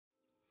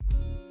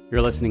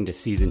You're listening to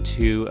Season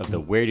 2 of the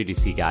Where Did You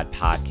See God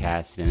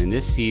podcast, and in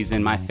this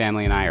season, my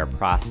family and I are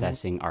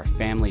processing our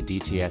family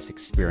DTS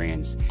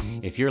experience.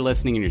 If you're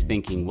listening and you're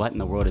thinking, what in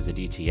the world is a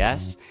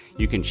DTS?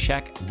 You can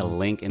check the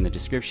link in the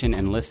description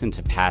and listen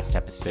to past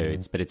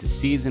episodes, but it's a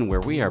season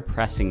where we are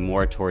pressing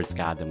more towards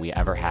God than we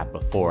ever have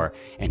before,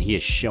 and He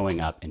is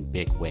showing up in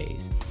big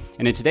ways.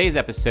 And in today's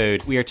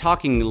episode, we are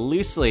talking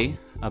loosely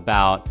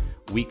about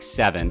Week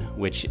 7,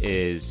 which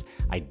is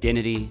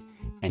identity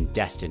and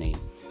destiny.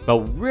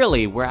 But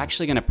really, we're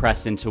actually going to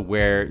press into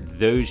where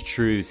those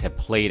truths have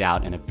played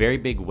out in a very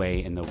big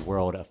way in the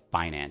world of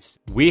finance.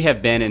 We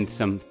have been in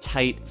some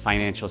tight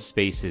financial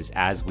spaces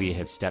as we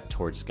have stepped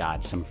towards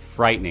God, some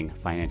frightening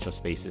financial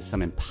spaces,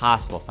 some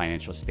impossible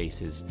financial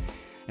spaces.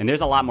 And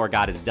there's a lot more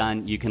God has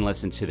done. You can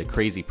listen to the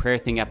Crazy Prayer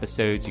Thing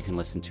episodes. You can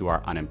listen to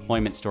our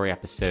unemployment story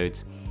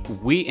episodes.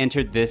 We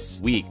entered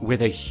this week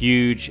with a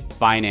huge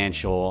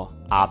financial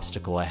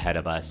obstacle ahead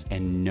of us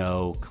and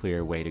no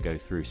clear way to go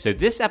through. So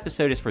this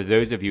episode is for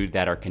those of you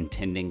that are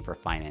contending for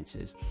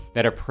finances,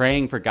 that are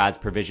praying for God's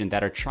provision,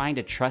 that are trying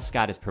to trust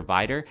God as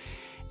provider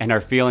and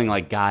are feeling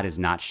like God is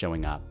not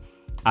showing up.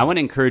 I want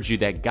to encourage you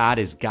that God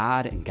is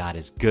God and God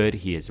is good.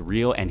 He is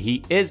real and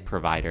He is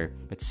provider.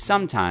 But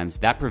sometimes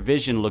that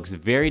provision looks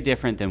very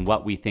different than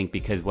what we think,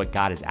 because what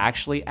God is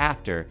actually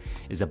after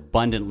is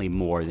abundantly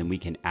more than we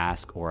can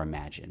ask or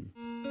imagine.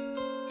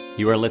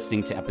 You are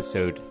listening to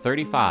episode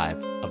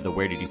 35 of the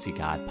Where Did You See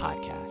God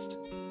podcast.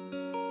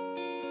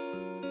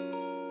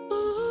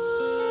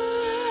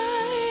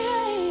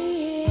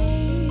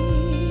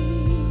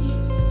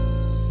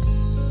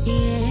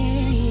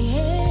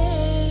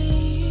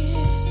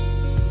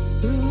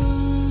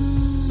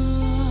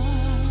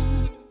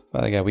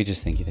 Father God, we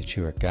just thank you that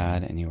you are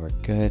God and you are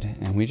good,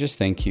 and we just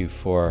thank you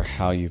for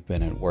how you've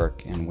been at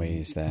work in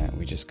ways that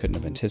we just couldn't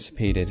have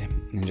anticipated,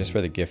 and just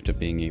for the gift of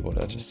being able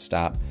to just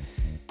stop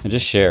and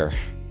just share,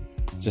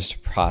 just to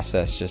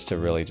process, just to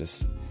really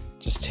just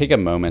take a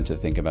moment to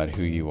think about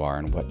who you are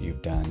and what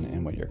you've done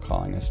and what you're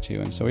calling us to.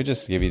 And so we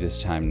just give you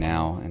this time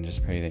now and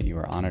just pray that you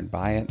are honored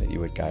by it, that you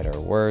would guide our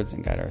words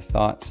and guide our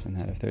thoughts, and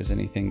that if there's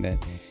anything that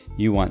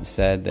you want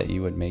said, that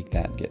you would make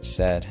that get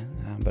said.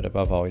 But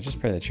above all, we just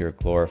pray that you are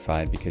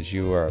glorified, because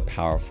you are a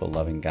powerful,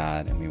 loving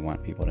God, and we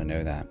want people to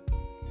know that.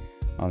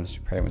 All this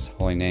we pray in His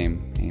holy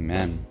name.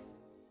 Amen.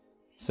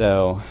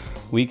 So,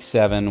 week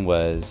 7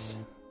 was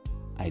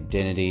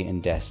identity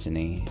and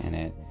destiny, and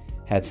it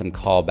had some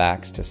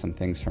callbacks to some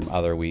things from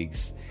other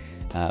weeks.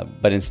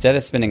 But instead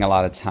of spending a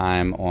lot of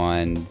time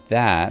on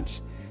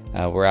that,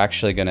 we're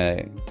actually going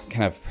to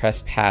kind of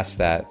press past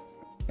that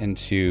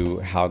into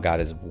how God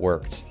has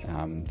worked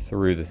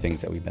through the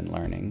things that we've been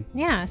learning.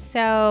 Yeah,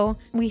 so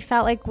we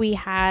felt like we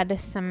had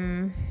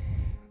some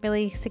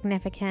really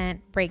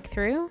significant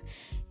breakthrough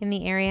in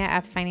the area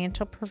of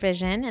financial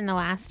provision in the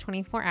last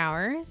 24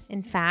 hours.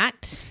 In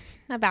fact,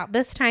 about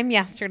this time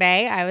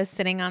yesterday, I was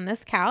sitting on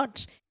this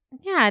couch,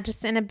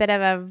 just in a bit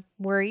of a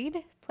worried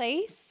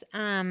place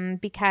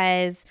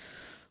because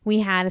we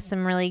had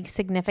some really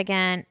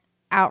significant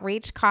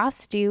outreach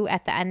costs due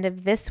at the end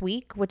of this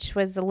week, which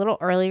was a little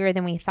earlier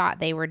than we thought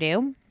they were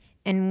due.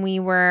 And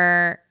we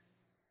were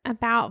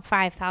about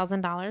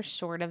 $5,000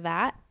 short of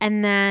that.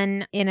 And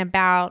then in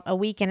about a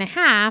week and a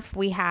half,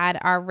 we had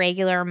our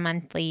regular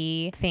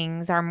monthly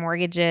things, our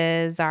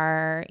mortgages,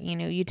 our,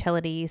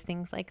 utilities,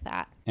 things like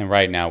that. And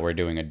right now we're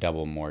doing a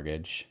double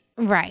mortgage.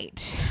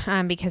 Right.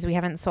 Because we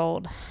haven't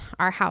sold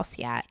our house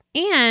yet.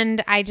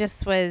 And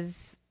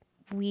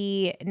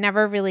we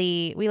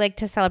like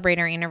to celebrate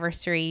our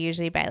anniversary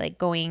usually by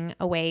going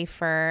away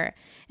for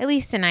at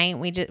least a night.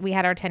 We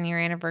had our 10-year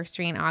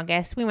anniversary in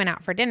August. We went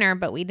out for dinner,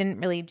 but we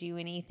didn't really do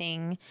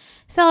anything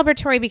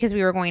celebratory because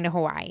we were going to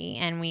Hawaii.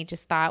 And we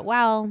just thought,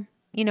 well,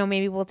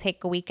 maybe we'll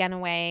take a weekend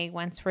away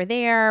once we're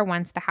there,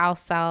 once the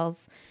house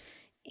sells.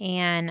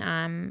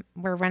 And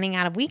we're running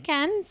out of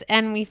weekends,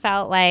 and we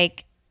felt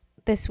like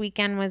this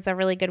weekend was a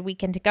really good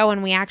weekend to go.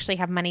 And we actually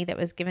have money that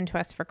was given to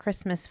us for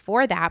Christmas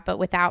for that, but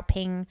without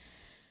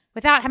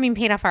having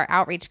paid off our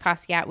outreach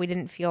costs yet, we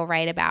didn't feel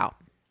right about,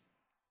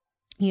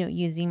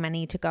 using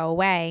money to go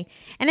away.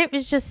 And it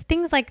was just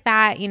things like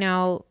that,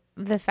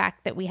 the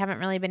fact that we haven't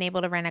really been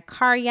able to rent a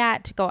car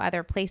yet to go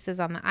other places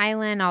on the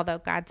island, although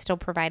God still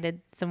provided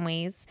some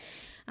ways,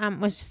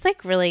 was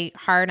just really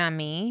hard on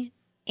me.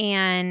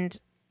 And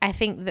I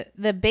think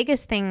the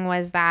biggest thing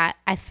was that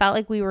I felt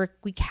like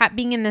we kept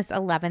being in this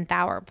 11th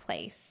hour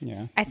place.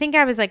 Yeah. I think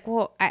I was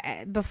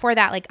before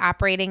that,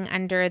 operating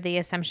under the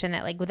assumption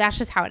that well, that's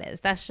just how it is.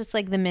 That's just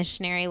the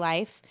missionary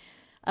life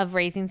of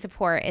raising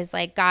support is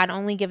God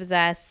only gives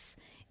us,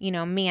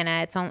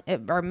 manna.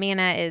 Or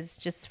manna is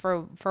just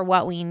for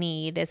what we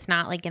need. It's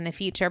not in the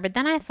future. But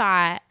then I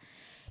thought,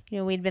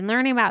 we'd been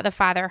learning about the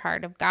Father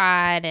heart of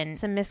God and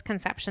some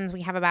misconceptions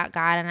we have about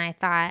God. And I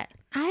thought,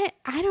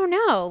 I don't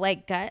know,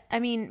 God,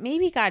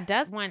 maybe God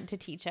does want to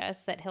teach us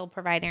that He'll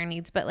provide our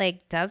needs, but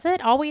does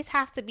it always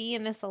have to be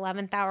in this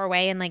 11th hour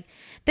way? And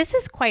this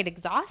is quite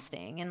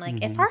exhausting. And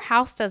if our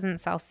house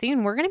doesn't sell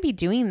soon, we're going to be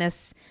doing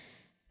this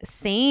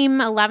same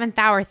 11th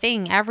hour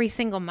thing every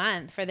single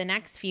month for the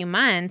next few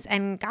months.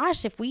 And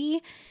gosh, if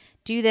we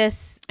do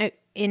this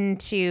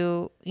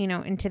into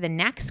the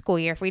next school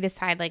year, if we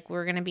decide like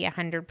we're going to be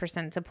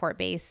 100% support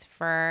base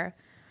for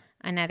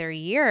another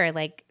year,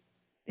 like,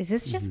 is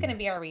this just going to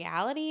be our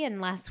reality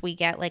unless we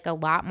get like a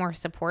lot more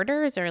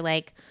supporters, or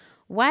like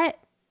what,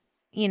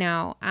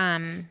 Yeah.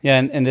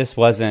 And this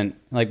wasn't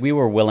like, we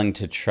were willing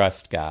to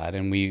trust God,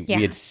 and we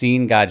had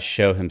seen God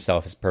show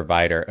himself as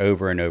provider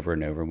over and over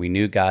and over. We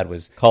knew God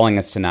was calling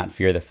us to not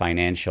fear the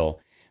financial,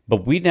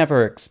 but we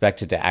never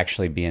expected to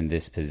actually be in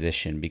this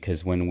position,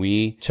 because when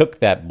we took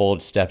that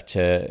bold step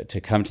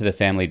to come to the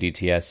family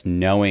DTS,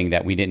 knowing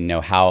that we didn't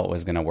know how it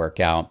was going to work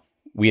out,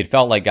 we had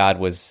felt like God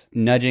was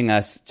nudging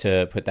us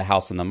to put the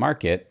house on the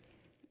market.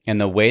 And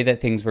the way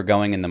that things were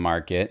going in the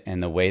market,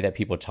 and the way that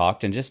people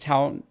talked, and just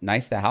how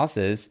nice the house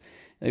is,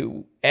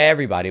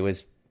 everybody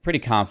was pretty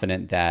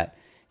confident that,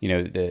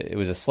 it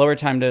was a slower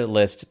time to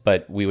list,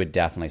 but we would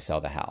definitely sell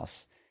the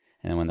house.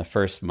 And then when the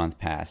first month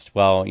passed,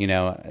 well,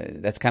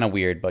 that's kind of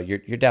weird, but you're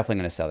definitely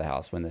going to sell the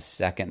house. When the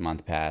second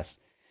month passed,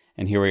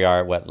 and here we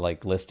are,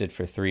 listed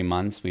for 3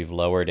 months, we've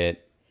lowered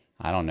it,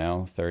 I don't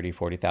know,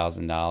 $30,000,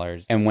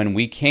 $40,000. And when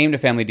we came to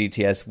Family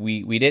DTS,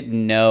 we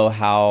didn't know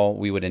how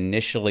we would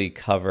initially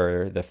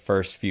cover the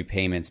first few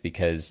payments,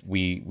 because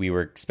we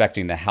were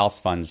expecting the house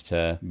funds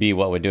to be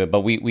what would do it.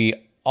 But we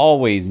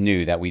always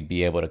knew that we'd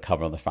be able to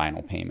cover the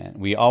final payment.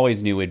 We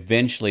always knew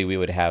eventually we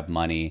would have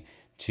money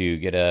to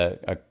get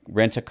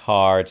rent a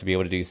car, to be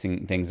able to do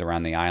things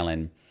around the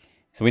island.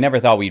 So we never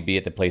thought we'd be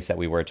at the place that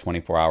we were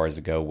 24 hours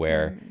ago,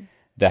 where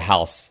the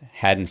house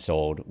hadn't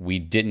sold. We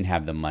didn't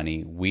have the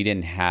money. We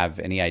didn't have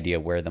any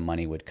idea where the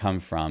money would come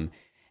from.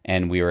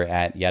 And we were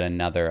at yet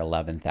another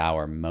 11th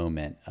hour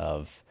moment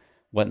of,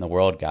 what in the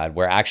world, God?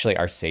 Where actually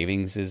our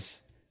savings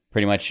is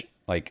pretty much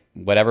like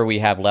whatever we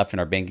have left in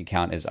our bank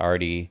account is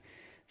already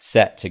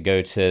set to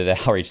go to the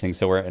outreach thing.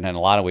 So we're, and in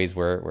a lot of ways,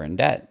 we're in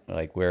debt.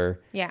 Like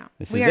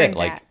this is it.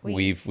 Like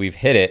we've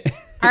hit it.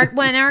 I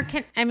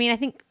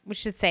think we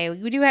should say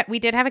we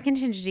did have a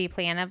contingency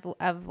plan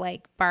of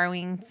like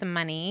borrowing some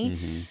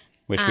money,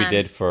 which we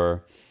did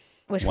for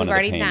which we've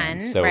already done.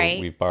 So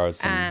right? we borrowed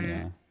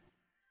some.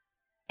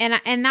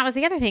 And that was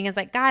the other thing, is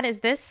like, God, is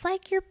this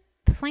like your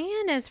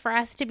plan is for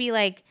us to be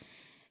like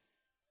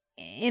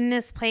in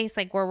this place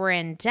like where we're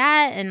in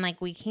debt and like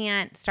we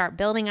can't start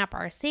building up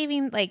our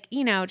savings, like,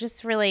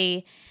 just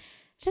really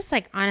just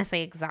like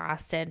honestly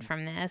exhausted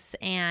from this,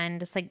 and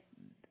just like,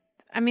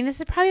 this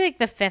is probably like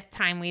the 5th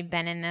time we've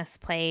been in this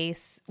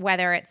place,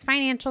 whether it's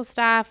financial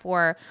stuff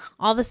or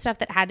all the stuff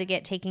that had to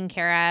get taken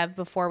care of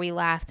before we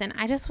left. And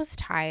I just was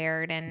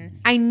tired, and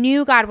I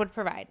knew God would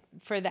provide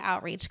for the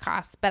outreach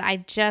costs, but I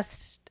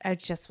just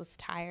was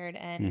tired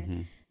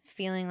and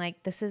feeling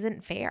like this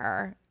isn't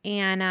fair.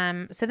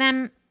 And so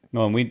then.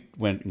 Well, and we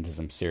went into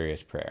some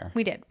serious prayer.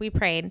 We did. We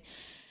prayed.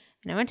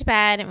 And I went to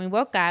bed and we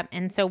woke up.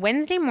 And so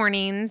Wednesday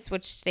mornings,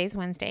 which today's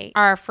Wednesday,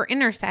 are for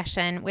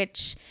intercession,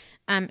 which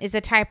is a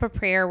type of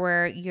prayer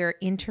where you're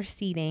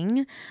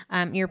interceding.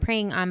 You're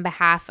praying on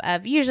behalf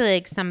of usually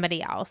like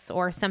somebody else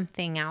or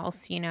something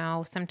else.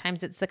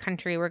 Sometimes it's the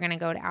country we're going to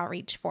go to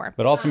outreach for.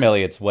 But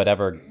ultimately, it's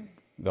whatever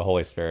the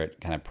Holy Spirit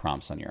kind of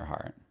prompts on your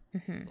heart.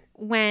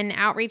 When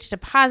outreach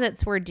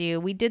deposits were due,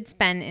 we did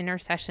spend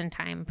intercession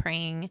time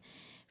praying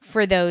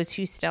for those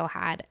who still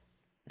had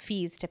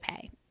fees to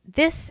pay.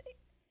 This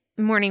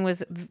morning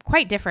was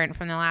quite different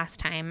from the last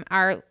time.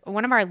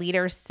 One of our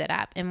leaders stood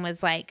up and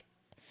was like,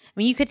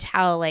 you could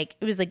tell like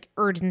it was like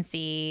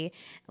urgency,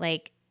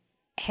 like,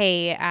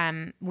 hey,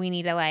 we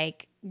need to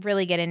like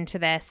really get into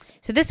this.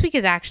 So this week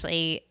is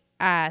actually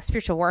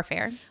spiritual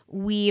warfare.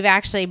 We've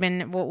actually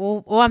been,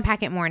 we'll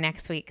unpack it more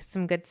next week.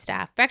 Some good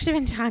stuff. We've actually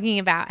been talking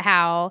about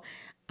how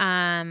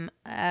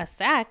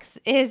sex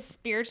is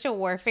spiritual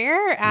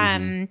warfare,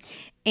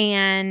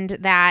 and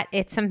that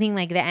it's something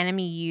like the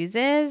enemy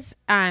uses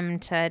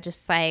to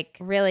just like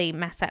really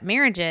mess up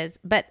marriages.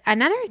 But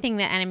another thing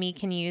the enemy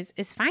can use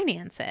is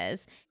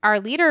finances. Our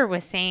leader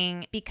was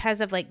saying because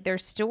of like their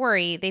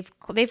story,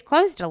 they've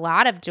closed a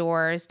lot of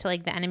doors to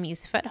like the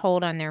enemy's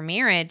foothold on their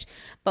marriage.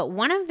 But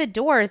one of the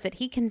doors that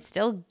he can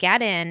still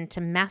get in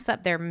to mess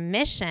up their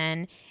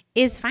mission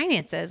is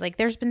finances. Like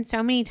there's been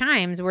so many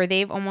times where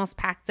they've almost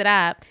packed it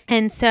up.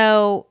 And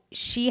so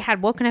she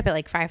had woken up at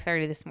like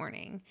 5:30 this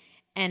morning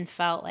and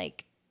felt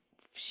like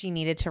she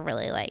needed to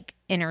really like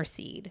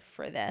intercede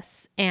for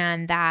this,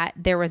 and that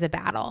there was a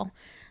battle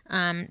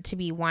to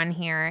be won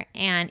here.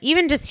 And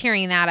even just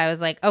hearing that, I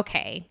was like,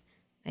 okay,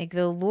 like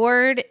the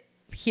Lord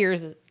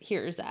hears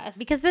us,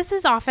 because this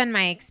is often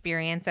my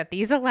experience at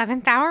these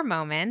 11th hour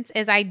moments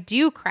is I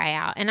do cry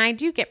out and I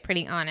do get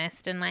pretty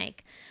honest and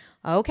like,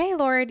 okay,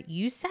 Lord,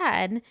 you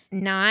said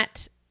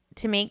not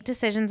to make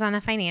decisions on the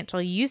financial.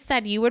 You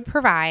said you would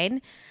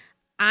provide.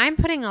 I'm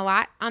putting a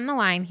lot on the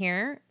line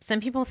here.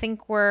 Some people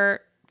think we're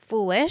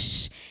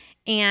foolish,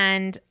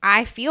 and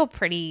I feel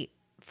pretty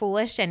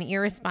foolish and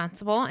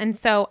irresponsible. And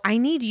so I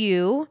need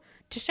you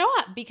to show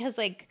up, because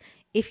like,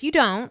 if you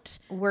don't,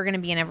 we're going to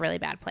be in a really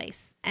bad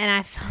place. And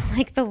I felt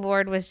like the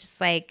Lord was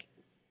just like,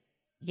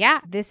 yeah,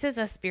 this is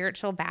a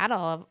spiritual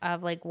battle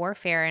of like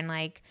warfare, and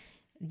like,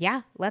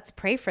 yeah, let's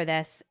pray for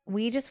this.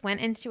 We just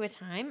went into a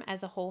time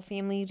as a whole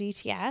family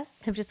DTS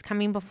of just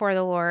coming before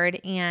the Lord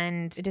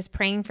and just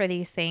praying for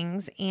these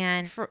things.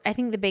 And I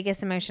think the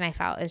biggest emotion I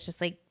felt is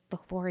just like, the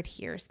Lord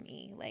hears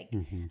me. Like,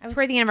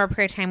 before the end of our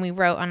prayer time, we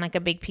wrote on like a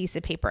big piece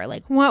of paper,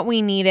 like what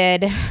we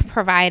needed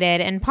provided.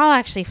 And Paul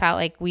actually felt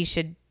like we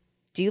should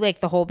do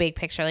like the whole big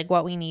picture, like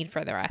what we need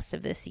for the rest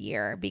of this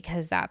year,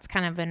 because that's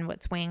kind of been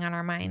what's weighing on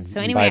our minds. So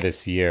anyway, by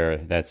this year,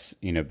 that's,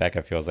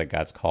 Becca feels like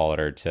God's called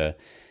her to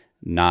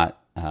not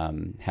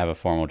have a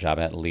formal job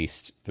at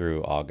least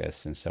through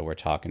August. And so we're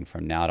talking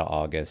from now to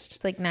August.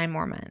 It's like 9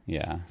 more months.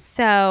 Yeah.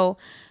 So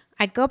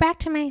I go back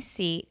to my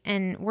seat,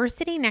 and we're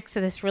sitting next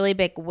to this really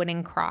big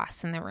wooden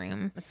cross in the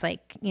room. It's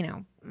like,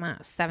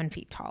 7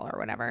 feet tall or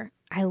whatever.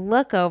 I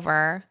look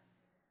over,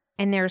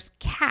 and there's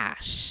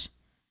cash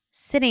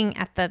sitting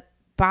at the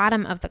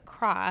bottom of the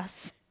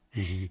cross.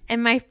 Mm-hmm.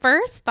 And my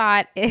first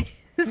thought is,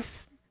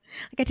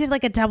 like, I did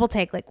like a double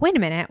take, like, wait a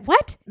minute,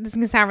 what? This is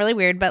going to sound really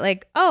weird, but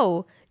like,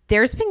 oh,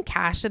 there's been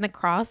cash in the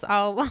cross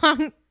all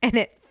along, and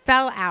it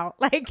fell out.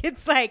 Like,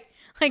 it's like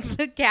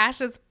the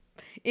cash is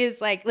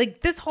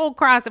like this whole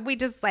cross, if we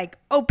just like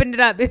opened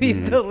it up, it'd be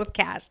filled with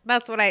cash.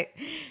 That's what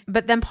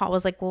but then Paul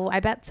was like, well, I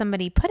bet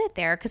somebody put it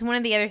there. Cause one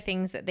of the other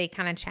things that they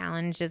kind of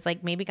challenged is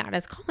like, maybe God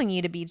is calling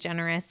you to be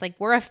generous. Like,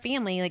 we're a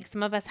family. Like,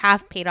 some of us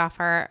have paid off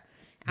our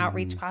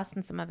outreach costs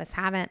and some of us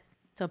haven't.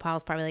 So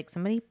Paul's probably like,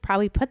 somebody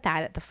probably put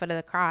that at the foot of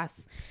the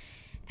cross.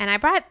 And I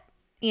brought,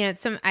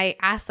 I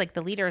asked like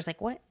the leaders,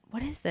 like, what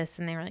is this?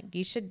 And they were like,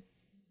 you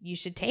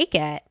should take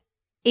it.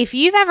 If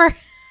you've ever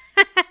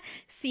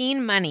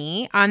seen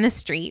money on the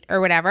street or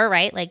whatever,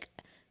 right? Like,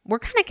 we're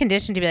kind of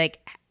conditioned to be like,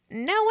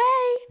 no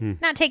way,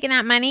 not taking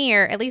that money,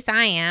 or at least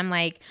I am.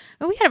 Like,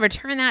 well, we got to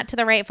return that to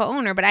the rightful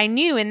owner. But I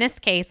knew in this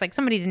case, like,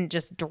 somebody didn't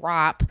just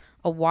drop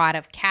a wad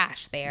of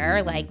cash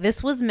there. Like,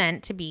 this was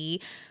meant to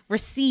be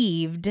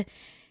received.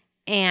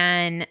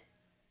 And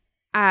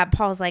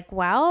Paul's like,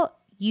 well,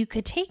 you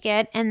could take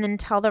it and then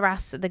tell the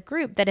rest of the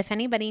group that if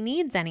anybody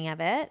needs any of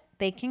it,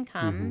 they can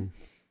come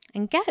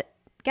and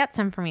get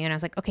some from you. And I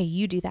was like, okay,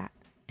 you do that.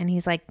 And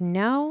he's like,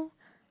 no,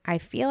 I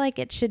feel like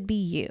it should be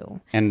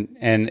you. And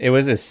it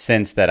was a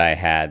sense that I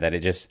had that it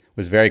just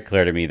was very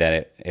clear to me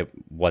that it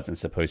wasn't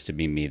supposed to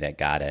be me that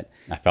got it.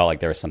 I felt like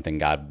there was something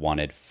God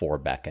wanted for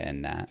Becca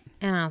in that.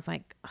 And I was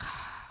like,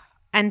 oh.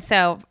 And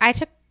so I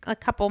took a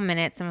couple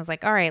minutes and was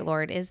like, all right,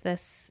 Lord, is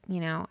this,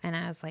 and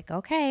I was like,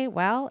 okay,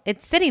 well,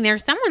 it's sitting there.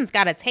 Someone's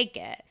got to take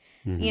it.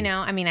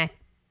 I mean,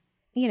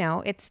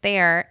 it's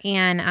there.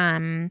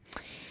 And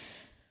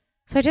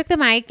so I took the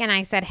mic and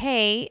I said,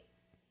 hey,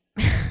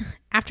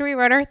 after we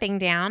wrote our thing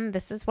down,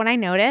 this is what I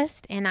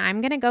noticed, and I'm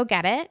going to go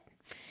get it.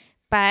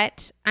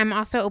 But I'm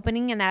also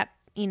opening it up,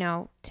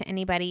 to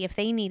anybody. If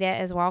they need it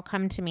as well,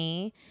 come to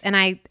me. And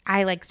I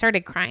like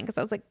started crying because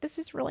I was like, this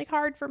is really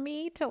hard for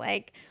me to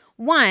like,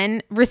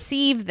 one,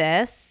 receive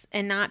this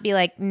and not be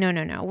like, no,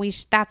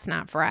 that's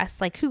not for us.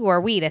 Like, who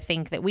are we to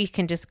think that we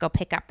can just go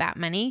pick up that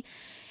money?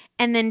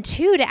 And then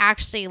two, to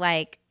actually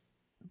like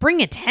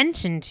bring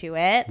attention to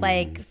it.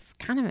 Like, it's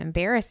kind of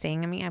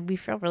embarrassing. I mean, we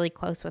feel really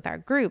close with our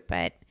group,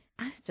 but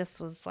I just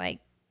was like,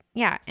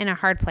 yeah, in a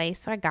hard place.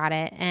 So I got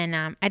it. And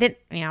I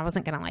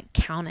wasn't going to like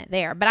count it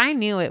there, but I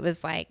knew it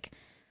was like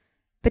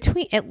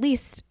between at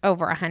least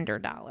over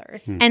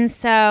 $100. And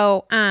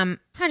so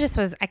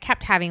I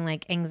kept having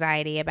like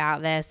anxiety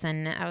about this.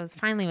 And I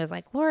finally was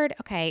like, Lord,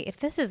 okay, if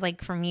this is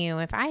like from you,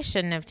 if I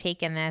shouldn't have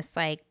taken this,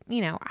 like,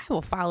 I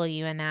will follow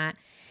you in that.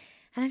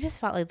 And I just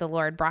felt like the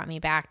Lord brought me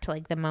back to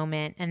like the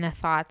moment and the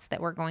thoughts that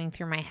were going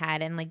through my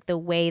head and like the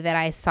way that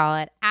I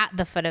saw it at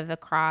the foot of the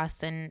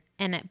cross, and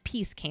a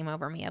peace came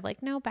over me of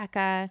like, no,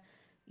 Becca,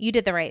 you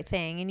did the right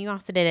thing. And you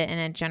also did it in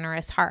a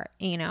generous heart,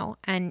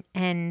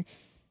 and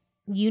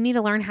you need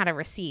to learn how to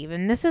receive.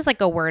 And this is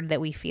like a word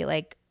that we feel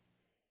like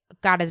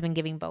God has been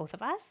giving both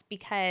of us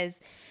because,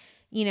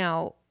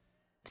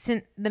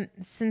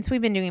 since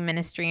we've been doing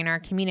ministry in our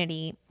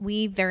community,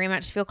 we very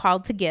much feel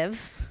called to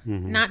give,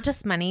 not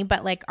just money,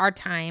 but like our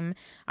time,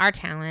 our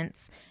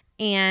talents.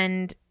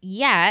 And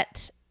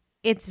yet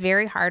it's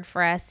very hard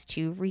for us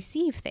to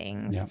receive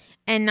things,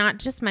 and not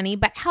just money,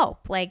 but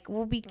help. Like,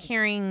 we'll be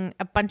carrying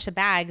a bunch of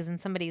bags and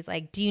somebody's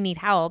like, do you need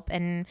help?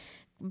 And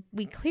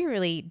we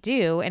clearly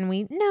do. And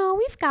we've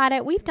got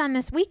it. We've done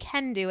this. We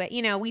can do it.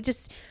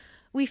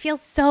 We feel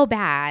so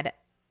bad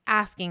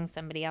asking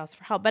somebody else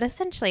for help. But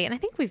essentially, and I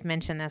think we've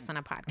mentioned this on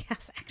a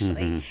podcast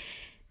actually,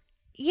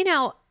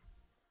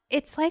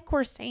 it's like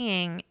we're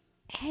saying,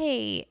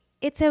 hey,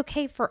 it's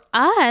okay for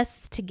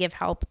us to give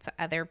help to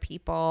other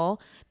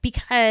people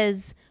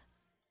because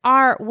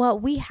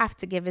what we have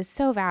to give is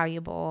so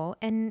valuable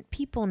and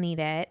people need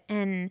it.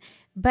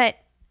 But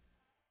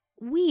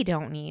we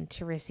don't need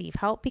to receive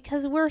help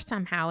because we're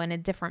somehow in a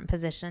different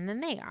position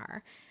than they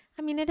are.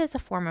 I mean, it is a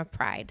form of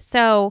pride.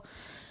 So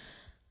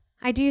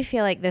I do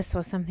feel like this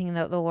was something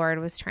that the Lord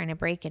was trying to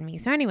break in me.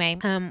 So anyway,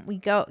 we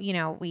go,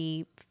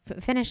 we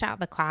finish out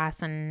the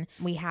class and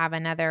we have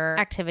another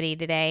activity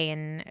today,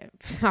 and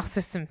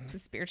also some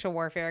spiritual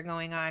warfare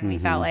going on. We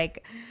felt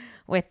like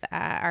with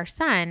our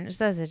son,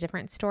 just as a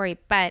different story.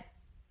 But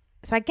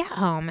so I get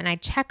home and I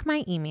check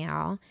my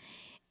email,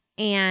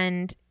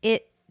 and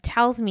it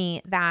tells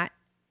me that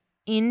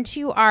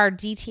into our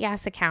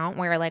DTS account,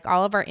 where like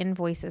all of our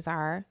invoices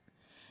are,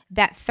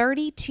 that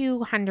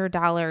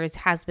 $3,200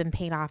 has been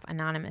paid off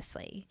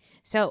anonymously.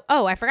 So,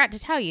 I forgot to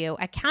tell you,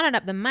 I counted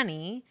up the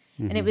money,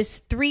 and it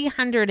was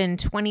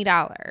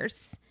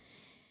 $320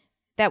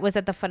 that was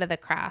at the foot of the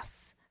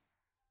cross.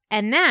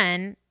 And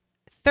then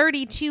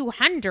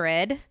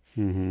 $3,200,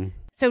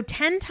 so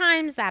 10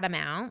 times that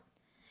amount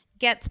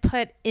gets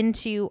put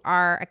into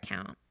our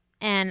account.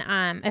 And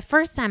at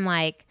first I'm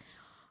like,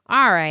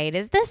 all right,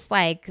 is this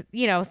like,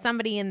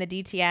 somebody in the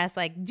DTS,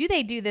 like, do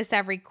they do this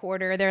every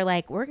quarter? They're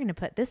like, we're going to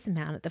put this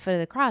amount at the foot of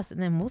the cross,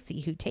 and then we'll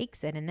see who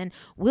takes it. And then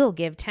we'll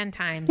give 10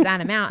 times that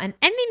amount. And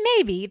I mean,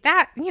 maybe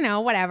that,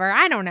 whatever,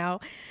 I don't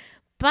know.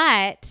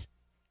 But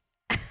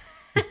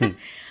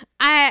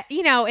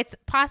it's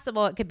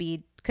possible it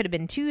could have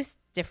been two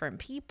different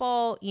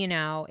people,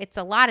 it's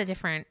a lot of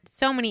different,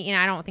 so many,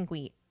 I don't think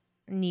we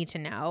need to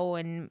know,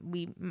 and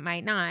we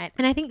might not.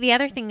 And I think the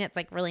other thing that's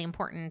like really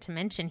important to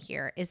mention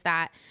here is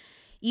that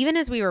even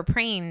as we were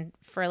praying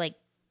for like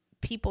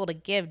people to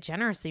give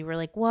generously, we're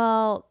like,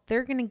 well,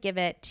 they're going to give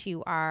it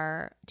to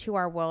our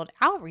World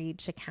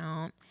Outreach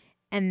account,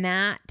 and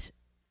that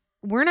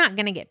we're not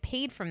going to get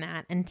paid from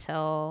that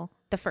until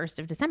the 1st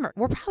of December.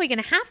 We're probably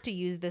going to have to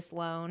use this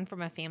loan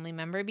from a family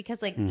member,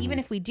 because like even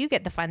if we do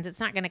get the funds, it's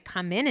not going to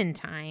come in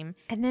time.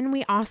 And then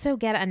we also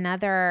get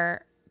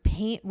another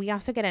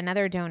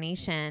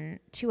donation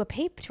to our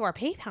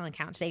PayPal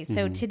account today.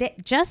 So today,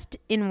 just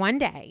in one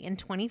day, in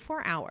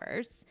 24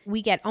 hours,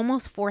 we get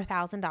almost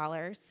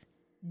 $4,000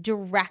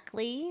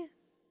 directly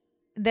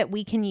that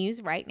we can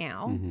use right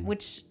now,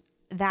 which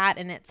that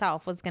in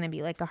itself was going to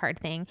be like a hard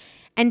thing.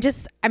 And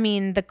just,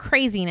 the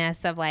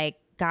craziness of like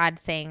God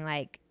saying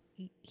like,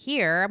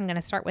 here, I'm going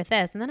to start with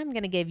this, and then I'm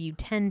going to give you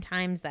 10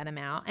 times that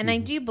amount. And I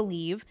do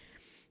believe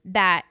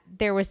that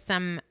there was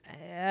some,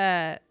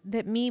 that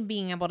me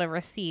being able to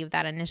receive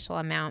that initial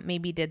amount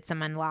maybe did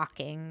some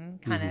unlocking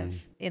kind of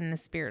in the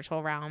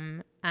spiritual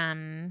realm.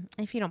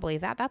 If you don't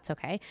believe that, that's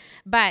okay.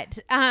 But,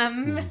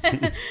 of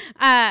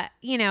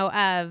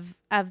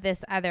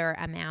this other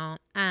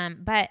amount.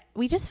 But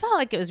we just felt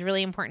like it was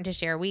really important to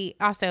share.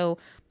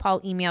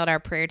 Paul emailed our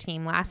prayer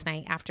team last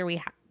night after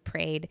we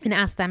prayed and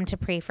asked them to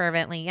pray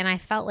fervently. And I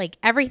felt like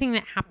everything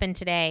that happened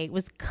today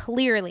was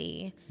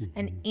clearly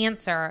an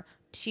answer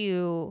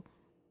to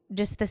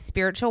just the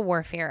spiritual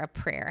warfare of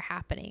prayer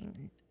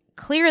happening.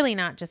 Clearly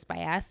not just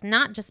by us,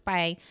 not just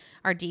by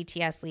our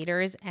DTS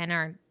leaders and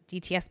our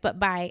DTS, but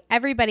by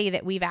everybody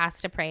that we've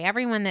asked to pray,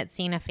 everyone that's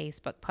seen a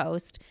Facebook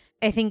post.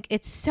 I think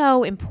it's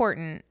so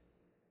important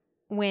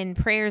when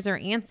prayers are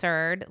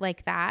answered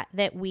like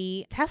that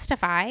we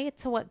testify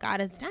to what God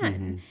has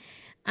done.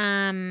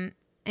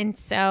 And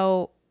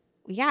so,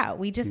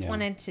 we just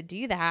wanted to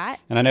do that.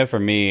 And I know for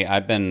me,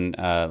 I've been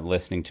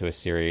listening to a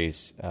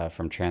series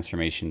from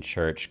Transformation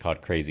Church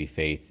called Crazy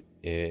Faith.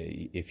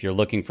 If you're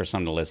looking for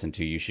something to listen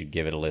to, you should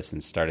give it a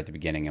listen. Start at the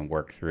beginning and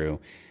work through.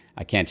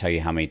 I can't tell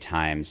you how many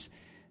times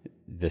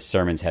the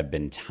sermons have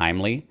been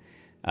timely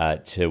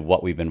to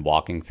what we've been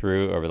walking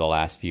through over the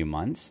last few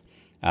months.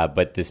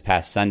 But this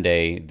past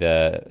Sunday,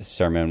 the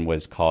sermon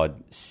was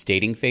called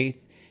Stating Faith.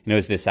 And it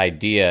was this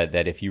idea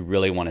that if you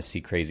really want to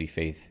see crazy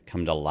faith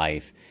come to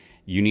life,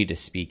 you need to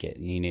speak it.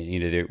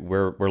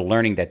 We're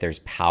learning that there's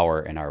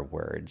power in our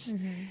words.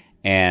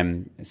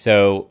 And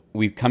so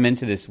we've come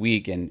into this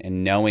week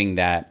and knowing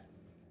that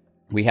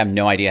we have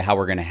no idea how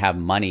we're going to have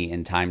money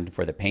in time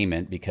for the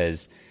payment,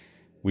 because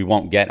we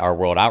won't get our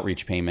World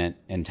Outreach payment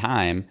in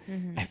time.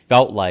 I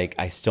felt like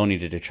I still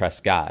needed to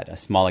trust God. A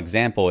small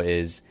example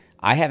is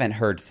I haven't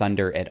heard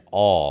thunder at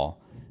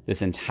all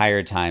this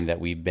entire time that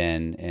we've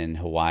been in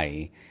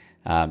Hawaii.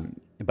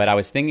 But I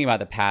was thinking about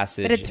the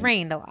passage. But it's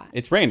rained a lot.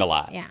 It's rained a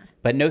lot. Yeah.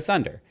 But no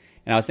thunder.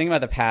 And I was thinking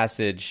about the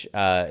passage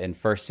in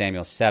 1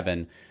 Samuel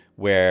 7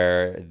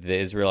 where the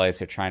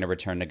Israelites are trying to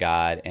return to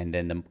God. And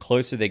then the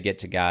closer they get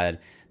to God,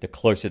 the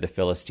closer the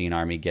Philistine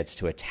army gets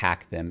to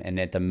attack them. And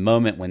at the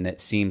moment when it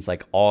seems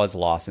like all is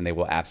lost and they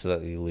will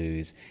absolutely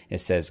lose, it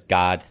says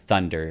God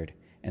thundered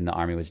and the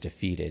army was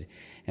defeated.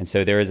 And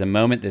so there was a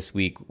moment this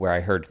week where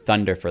I heard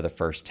thunder for the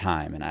first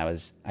time, and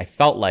I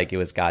felt like it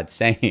was God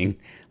saying,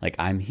 like,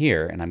 I'm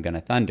here and I'm going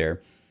to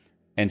thunder.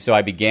 And so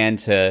I began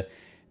to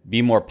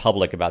be more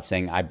public about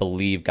saying, I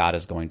believe God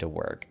is going to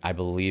work. I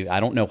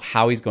don't know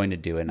how he's going to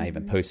do it. And I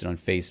even posted on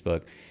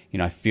Facebook,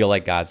 I feel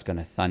like God's going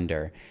to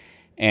thunder.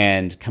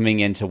 And coming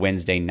into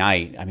Wednesday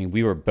night,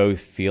 we were both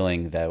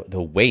feeling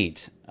the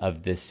weight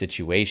of this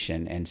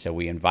situation. And so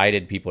we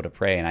invited people to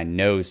pray, and I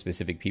know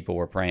specific people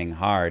were praying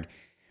hard.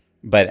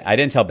 But I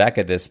didn't tell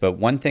Becca this, but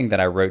one thing that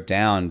I wrote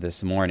down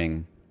this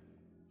morning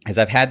is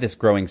I've had this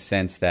growing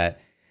sense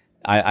that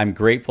I'm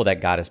grateful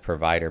that God is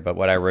provider, but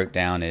what I wrote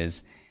down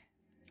is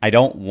I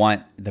don't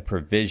want the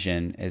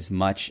provision as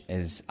much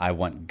as I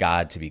want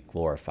God to be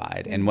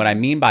glorified. And what I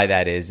mean by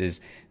that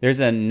is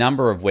there's a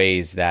number of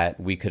ways that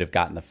we could have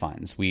gotten the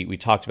funds. We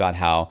talked about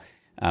how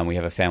we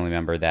have a family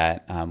member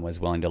that was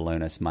willing to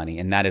loan us money,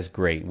 and that is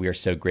great. We are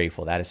so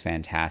grateful. That is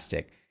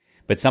fantastic.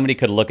 But somebody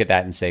could look at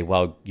that and say,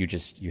 well, you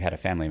had a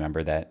family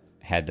member that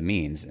had the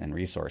means and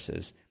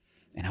resources.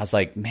 And I was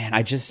like, man,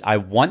 I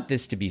want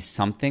this to be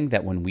something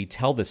that when we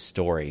tell the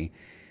story,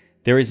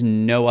 there is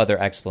no other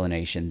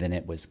explanation than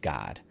it was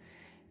God.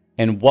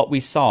 And what we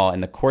saw in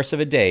the course of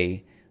a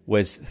day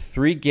was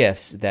 3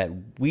 gifts that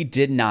we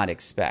did not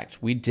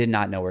expect. We did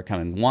not know were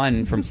coming.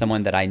 One from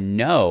someone that I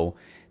know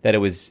that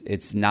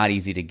it's not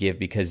easy to give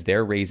because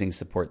they're raising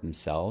support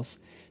themselves.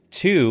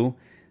 2,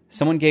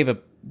 someone gave a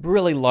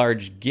really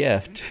large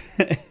gift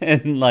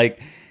and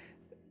like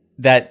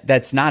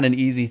that's not an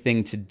easy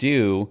thing to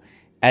do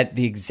at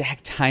the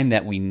exact time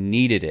that we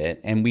needed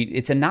it. And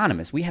it's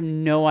anonymous. We have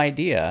no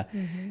idea.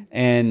 Mm-hmm.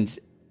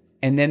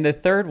 And then the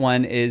third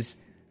one is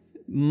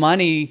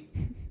money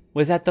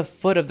was at the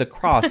foot of the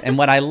cross. And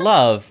what I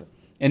love,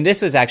 and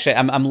this was actually,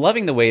 I'm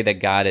loving the way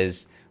that God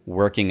is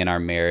working in our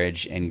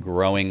marriage and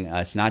growing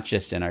us, not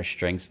just in our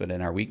strengths, but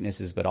in our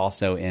weaknesses, but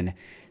also in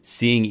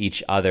seeing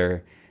each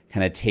other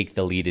kind of take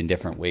the lead in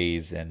different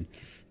ways. And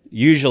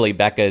usually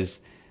Becca's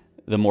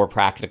the more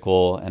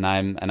practical, and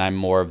I'm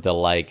more of the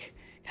like,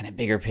 kind of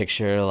bigger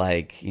picture,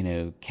 like,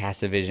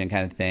 cast a vision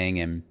kind of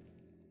thing.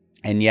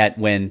 And yet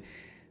when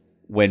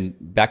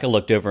Becca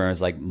looked over and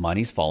was like,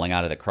 money's falling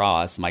out of the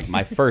cross,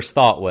 my first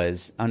thought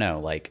was, oh no,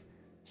 like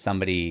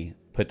somebody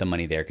put the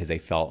money there because they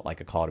felt like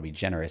a call to be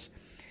generous.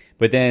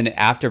 But then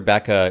after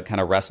Becca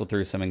kind of wrestled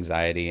through some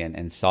anxiety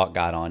and sought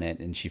God on it,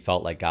 and she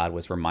felt like God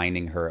was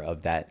reminding her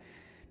of that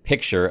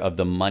picture of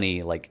the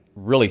money, like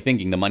really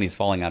thinking the money's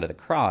falling out of the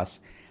cross,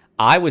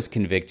 I was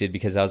convicted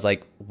because I was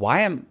like,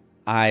 why am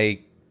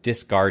I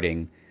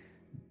discarding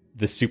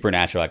the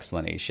supernatural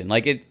explanation?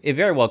 Like it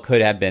very well could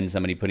have been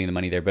somebody putting the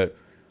money there, but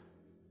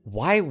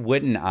why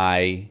wouldn't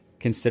I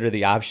consider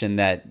the option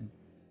that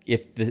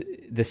if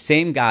the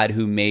same God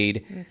who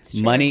made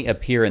money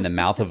appear in the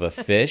mouth of a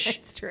fish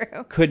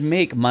could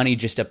make money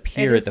just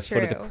appear at the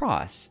foot of the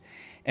cross?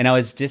 And I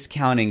was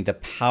discounting the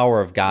power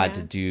of God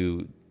to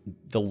do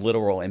the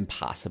literal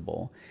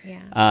impossible.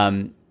 Yeah.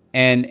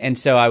 And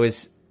so I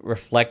was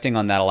reflecting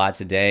on that a lot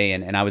today,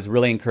 and I was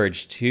really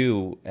encouraged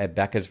too at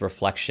Becca's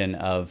reflection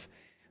of,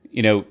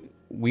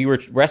 we were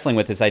wrestling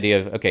with this idea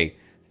of, okay,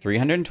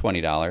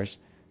 $320,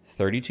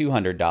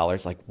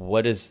 $3,200, like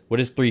what is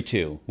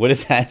 3.2? What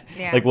is that?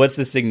 Yeah. Like what's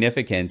the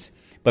significance?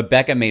 But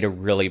Becca made a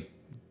really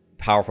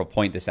powerful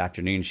point this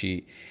afternoon.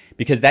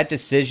 Because that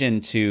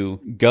decision to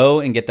go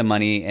and get the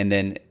money and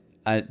then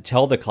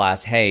tell the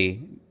class,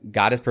 hey,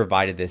 God has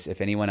provided this.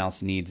 If anyone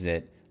else needs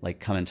it, like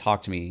come and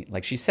talk to me.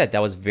 Like she said,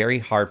 that was very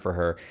hard for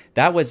her.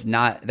 That was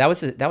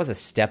a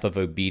step of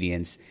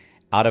obedience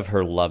out of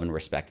her love and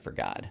respect for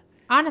God.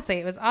 Honestly,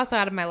 it was also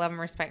out of my love and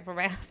respect for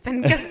my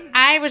husband, because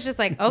I was just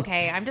like,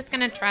 okay, I'm just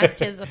going to trust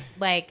his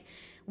like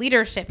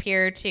leadership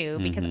here too,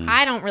 because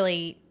I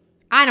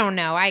don't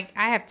know. I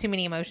have too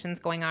many emotions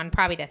going on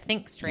probably to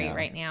think straight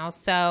right now.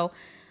 So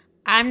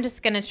I'm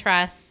just going to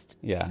trust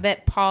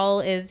that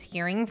Paul is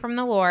hearing from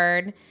the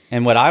Lord.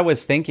 And what I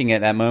was thinking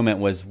at that moment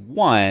was,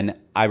 1,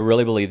 I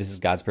really believe this is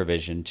God's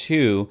provision.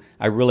 2,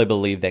 I really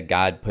believe that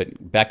God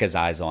put Becca's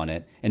eyes on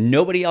it, and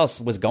nobody else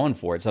was going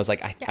for it. So I was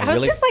like, I was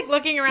really, just like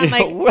looking around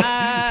like,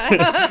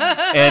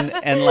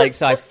 and like,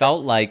 so I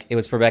felt like it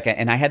was for Becca,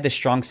 and I had this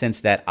strong sense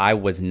that I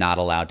was not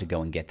allowed to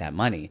go and get that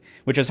money,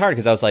 which was hard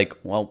because I was like,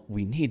 well,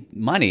 we need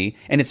money,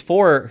 and it's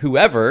for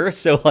whoever.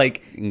 So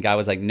like, and God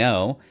was like,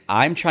 no,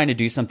 I'm trying to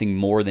do something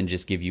more than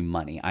just give you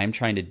money. I'm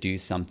trying to do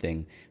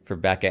something for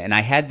Becca. And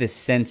I had this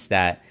sense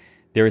that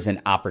there was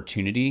an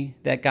opportunity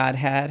that God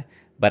had,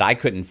 but I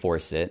couldn't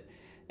force it.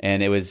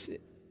 And it was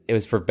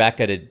for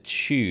Becca to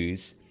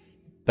choose.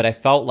 But I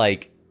felt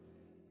like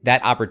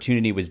that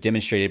opportunity was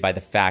demonstrated by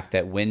the fact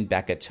that when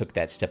Becca took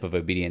that step of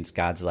obedience,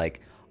 God's like,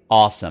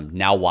 awesome,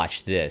 now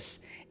watch this,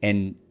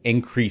 and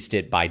increased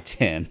it by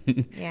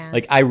 10. Yeah.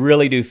 Like I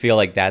really do feel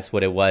like that's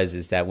what it was,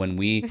 is that when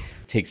we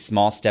take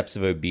small steps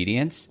of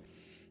obedience,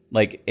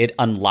 like it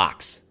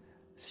unlocks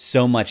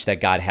so much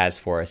that God has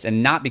for us.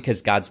 And not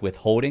because God's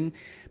withholding,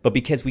 but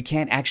because we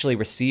can't actually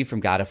receive from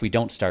God if we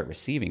don't start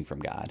receiving from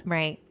God.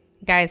 Right.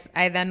 Guys,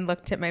 I then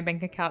looked at my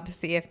bank account to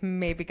see if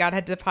maybe God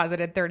had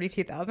deposited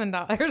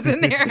 $32,000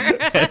 in there.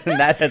 And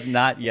that has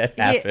not yet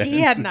happened. He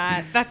had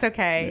not. That's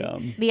okay.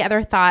 Yeah. The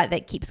other thought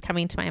that keeps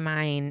coming to my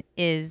mind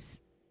is,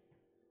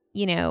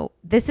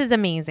 this is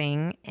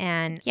amazing.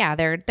 And yeah,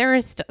 there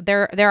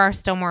are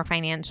still more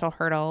financial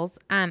hurdles.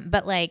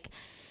 But like,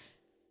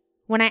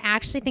 when I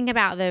actually think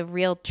about the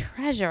real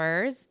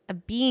treasures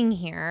of being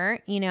here,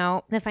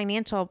 the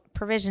financial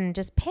provision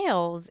just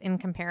pales in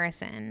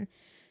comparison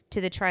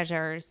to the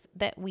treasures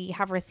that we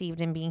have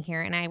received in being here.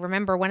 And I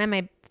remember one of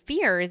my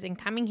fears in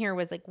coming here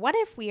was like, what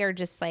if we are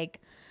just like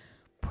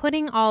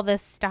putting all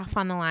this stuff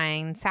on the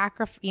line,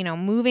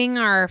 moving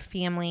our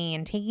family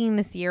and taking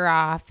this year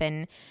off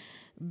and,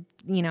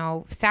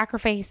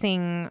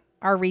 sacrificing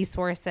our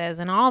resources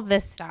and all of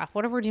this stuff,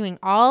 what if we're doing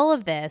all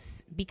of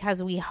this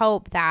because we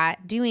hope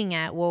that doing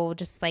it will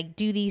just like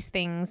do these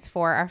things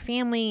for our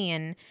family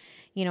and,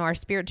 our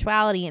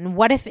spirituality? And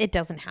what if it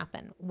doesn't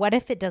happen? What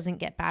if it doesn't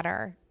get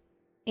better?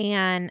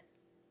 And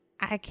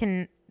I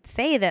can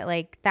say that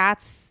like,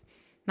 that's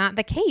not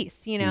the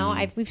case.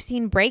 We've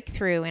seen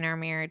breakthrough in our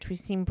marriage. We've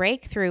seen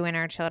breakthrough in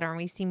our children.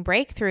 We've seen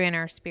breakthrough in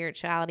our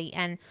spirituality.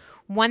 And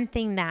one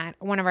thing that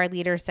one of our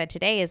leaders said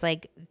today is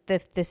like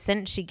the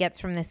sense she gets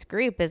from this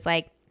group is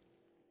like,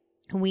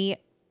 we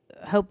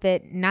hope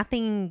that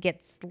nothing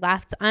gets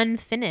left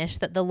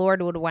unfinished that the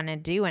Lord would want to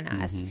do in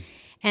us.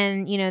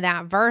 And,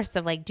 that verse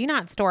of like, do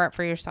not store up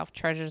for yourself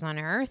treasures on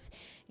earth,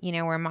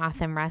 where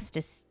moth and rust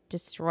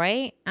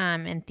destroy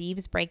and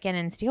thieves break in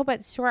and steal,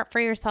 but store up for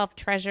yourself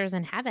treasures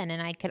in heaven.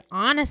 And I could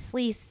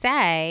honestly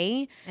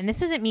say, and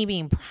this isn't me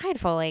being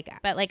prideful,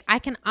 but I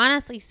can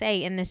honestly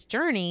say in this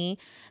journey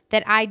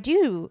that I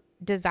do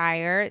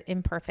desire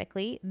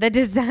imperfectly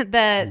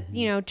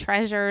the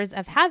treasures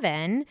of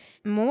heaven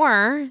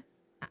more,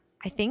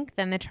 I think,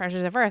 than the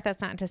treasures of earth.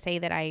 That's not to say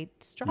that I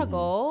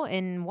struggle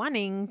in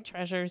wanting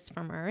treasures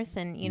from earth,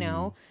 and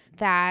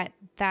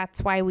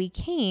that's why we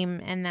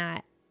came, and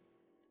that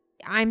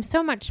I'm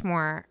so much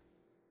more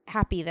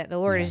happy that the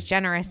Lord is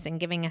generous in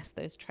giving us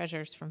those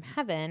treasures from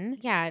heaven.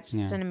 Yeah, it's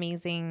just an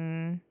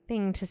amazing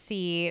thing to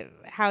see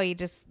how he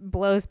just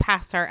blows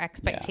past our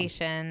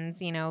expectations.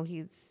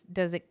 He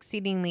does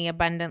exceedingly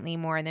abundantly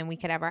more than we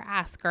could ever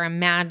ask or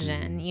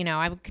imagine.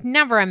 I could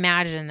never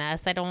imagine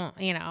this. I don't,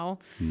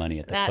 money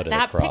at the foot of the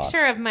cross. That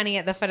picture of money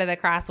at the foot of the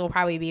cross will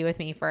probably be with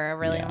me for a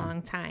really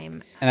long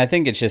time. And I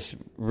think it's just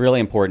really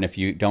important, if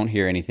you don't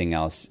hear anything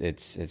else,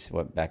 it's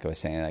what Becca was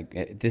saying.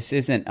 Like, this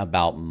isn't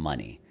about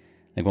money.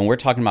 Like, when we're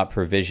talking about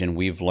provision,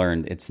 we've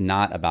learned it's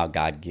not about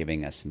God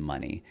giving us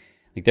money.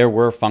 Like, there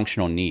were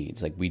functional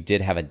needs. Like, we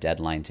did have a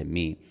deadline to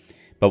meet.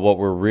 But what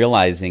we're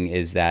realizing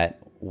is that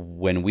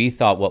when we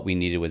thought what we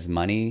needed was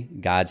money,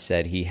 God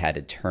said he had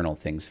eternal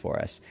things for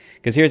us.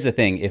 Because here's the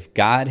thing. If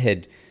God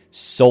had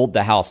sold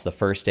the house the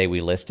first day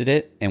we listed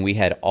it and we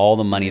had all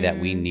the money that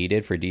we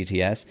needed for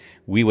DTS,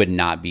 we would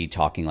not be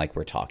talking like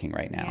we're talking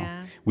right now.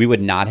 Yeah. We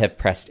would not have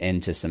pressed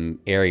into some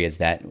areas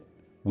that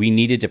we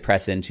needed to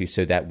press into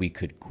so that we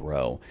could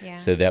grow,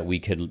 so that we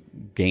could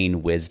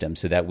gain wisdom,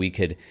 so that we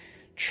could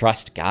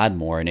trust God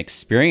more and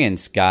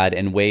experience God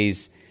in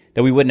ways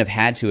that we wouldn't have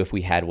had to if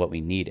we had what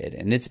we needed.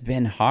 And it's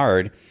been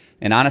hard.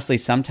 And honestly,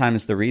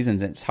 sometimes the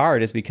reasons it's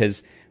hard is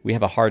because we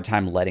have a hard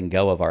time letting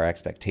go of our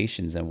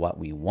expectations and what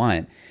we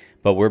want.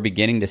 But we're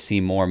beginning to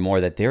see more and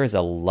more that there is a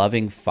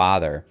loving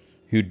Father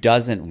who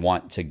doesn't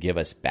want to give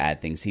us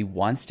bad things. He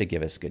wants to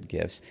give us good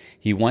gifts.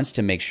 He wants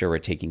to make sure we're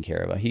taken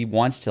care of. He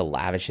wants to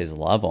lavish his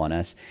love on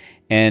us.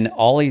 And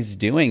all he's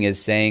doing is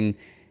saying,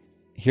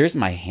 here's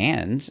my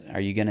hand.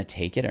 Are you going to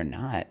take it or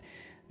not?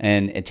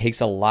 And it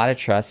takes a lot of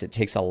trust. It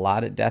takes a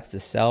lot of death to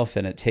self,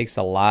 and it takes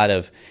a lot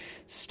of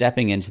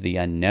stepping into the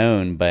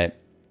unknown. But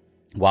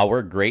while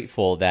we're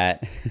grateful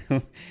that,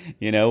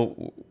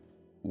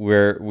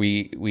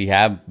 we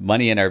have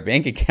money in our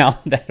bank account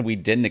that we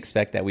didn't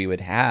expect that we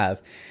would have,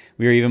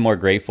 we are even more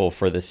grateful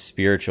for the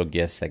spiritual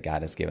gifts that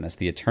God has given us,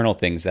 the eternal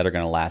things that are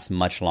going to last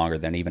much longer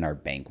than even our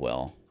bank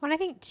will. Well, I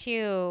think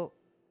too,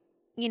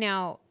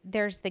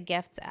 there's the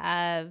gift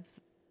of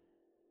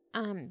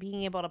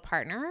being able to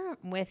partner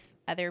with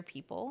other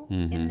people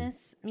in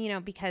this,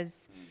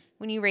 because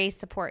when you raise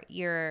support,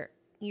 you're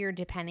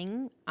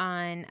depending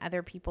on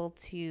other people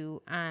to,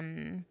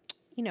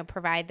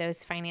 provide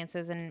those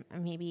finances. And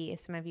maybe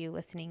some of you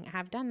listening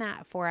have done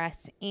that for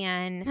us.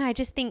 And I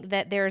just think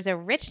that there's a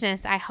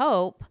richness, I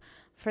hope,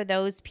 for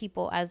those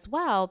people as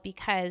well,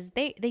 because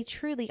they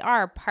truly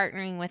are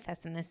partnering with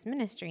us in this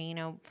ministry.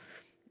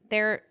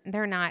 They're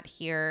not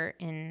here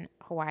in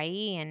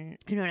Hawaii and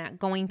not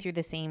going through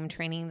the same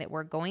training that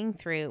we're going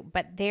through,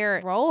 but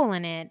their role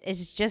in it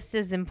is just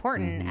as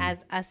important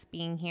as us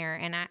being here.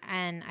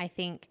 And I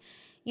think,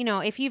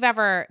 if you've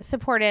ever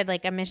supported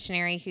like a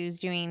missionary who's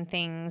doing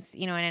things,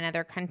 in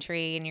another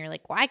country, and you're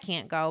like, well, I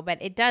can't go,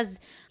 but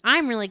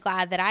I'm really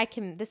glad that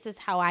this is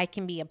how I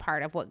can be a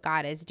part of what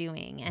God is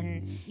doing.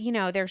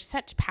 And, there's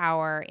such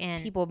power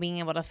in people being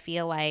able to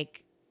feel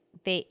like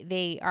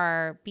they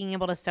are being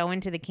able to sow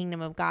into the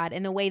kingdom of God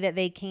in the way that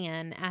they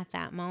can at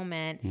that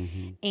moment.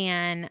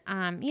 And,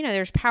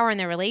 there's power in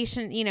the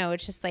relation,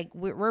 it's just like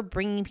we're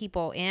bringing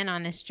people in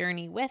on this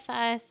journey with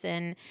us.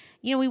 And,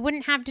 we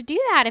wouldn't have to do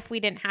that if we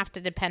didn't have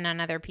to depend on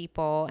other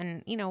people.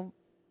 And,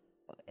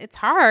 it's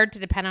hard to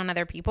depend on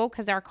other people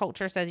because our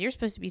culture says you're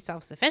supposed to be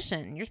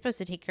self-sufficient and you're supposed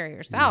to take care of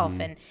yourself,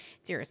 and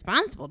it's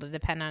irresponsible to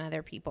depend on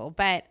other people.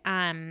 But,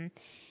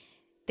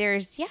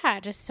 there's,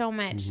 just so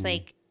much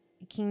like,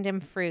 kingdom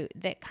fruit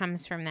that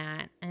comes from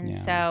that. And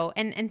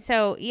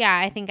so, yeah,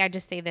 I think I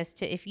just say this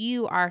to, if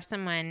you are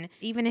someone,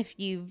 even if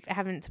you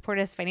haven't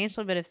supported us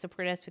financially, but have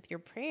supported us with your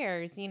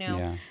prayers,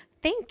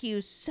 thank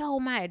you so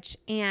much.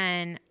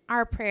 And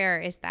our prayer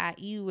is that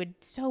you would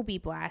so be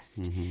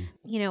blessed,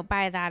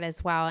 by that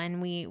as well.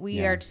 And we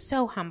are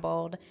so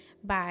humbled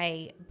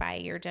by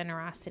your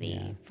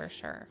generosity for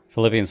sure.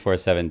 Philippians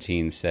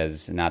 4:17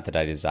 says, not that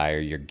I desire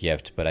your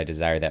gift, but I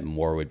desire that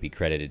more would be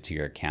credited to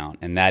your account.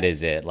 And that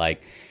is it.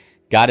 Like,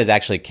 God has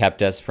actually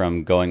kept us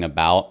from going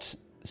about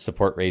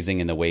support raising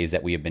in the ways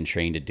that we have been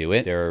trained to do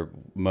it. There are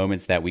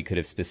moments that we could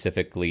have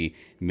specifically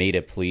made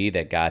a plea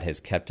that God has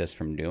kept us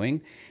from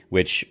doing,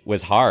 which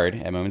was hard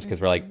at moments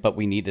because we're like, but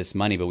we need this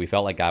money. But we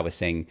felt like God was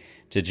saying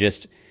to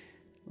just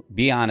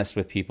be honest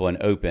with people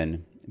and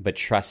open, but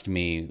trust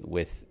me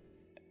with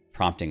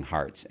prompting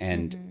hearts.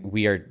 And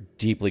we are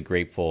deeply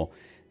grateful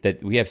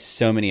that we have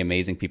so many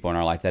amazing people in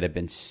our life that have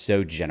been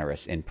so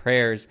generous in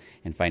prayers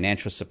and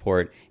financial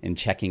support and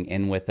checking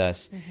in with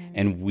us.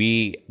 And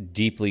we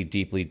deeply,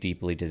 deeply,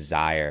 deeply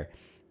desire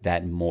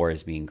that more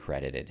is being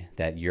credited,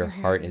 that your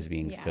heart is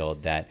being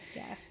filled, that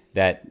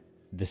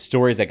the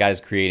stories that God is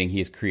creating,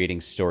 he is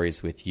creating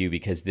stories with you,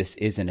 because this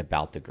isn't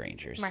about the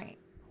Grangers.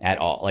 At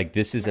all. Like,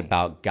 this is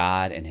about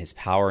God and his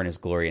power and his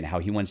glory and how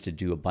he wants to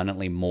do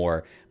abundantly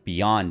more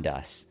beyond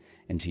us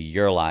into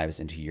your lives,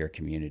 into your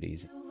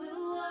communities.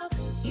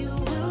 You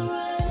will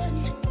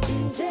run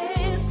and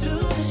dance through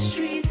the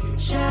streets,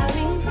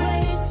 shouting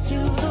praise to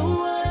the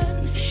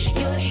one.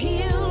 You're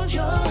healed,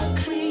 you're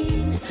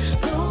clean.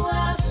 Go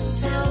out,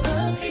 tell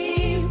the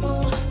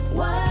people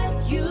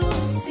what you've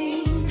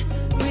seen.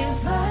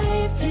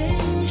 Revived in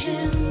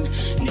him,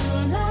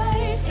 new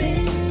life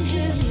in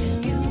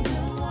him.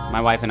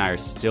 My wife and I are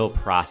still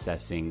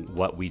processing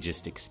what we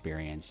just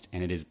experienced,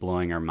 and it is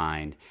blowing our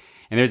mind.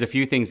 And there's a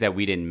few things that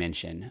we didn't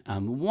mention.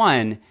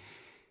 One,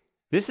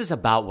 this is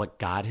about what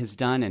God has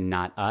done and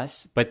not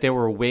us, but there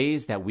were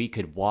ways that we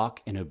could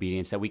walk in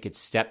obedience, that we could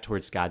step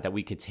towards God, that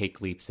we could take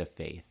leaps of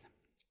faith.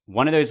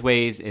 One of those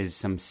ways is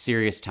some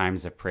serious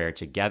times of prayer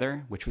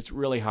together, which was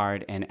really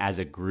hard, and as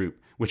a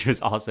group, which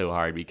was also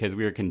hard because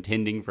we were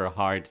contending for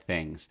hard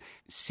things.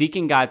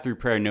 Seeking God through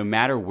prayer, no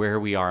matter where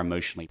we are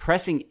emotionally,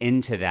 pressing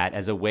into that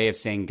as a way of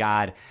saying,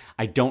 God,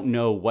 I don't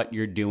know what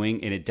you're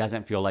doing, and it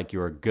doesn't feel like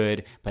you're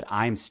good, but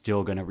I'm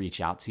still going to reach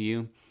out to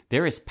you.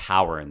 There is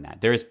power in that.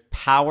 There is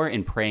power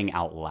in praying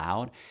out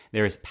loud.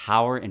 There is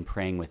power in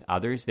praying with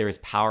others. There is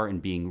power in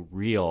being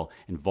real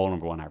and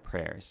vulnerable in our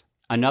prayers.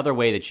 Another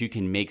way that you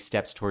can make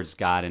steps towards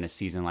God in a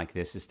season like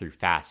this is through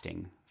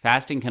fasting.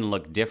 Fasting can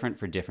look different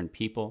for different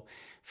people.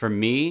 For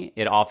me,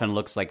 it often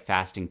looks like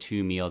fasting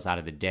 2 meals out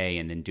of the day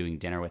and then doing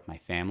dinner with my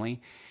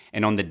family.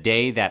 And on the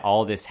day that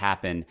all this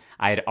happened,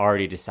 I had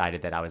already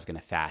decided that I was going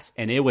to fast.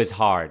 And it was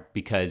hard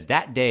because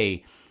that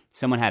day,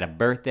 someone had a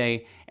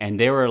birthday and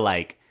there were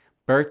like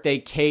birthday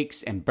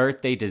cakes and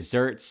birthday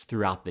desserts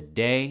throughout the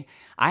day.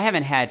 I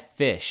haven't had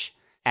fish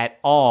at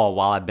all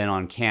while I've been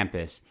on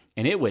campus,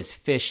 and it was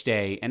fish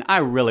day, and I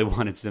really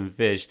wanted some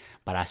fish,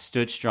 but I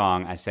stood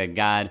strong. I said,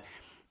 God,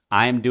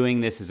 I am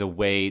doing this as a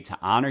way to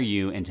honor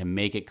you and to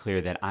make it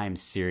clear that I am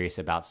serious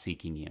about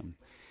seeking you.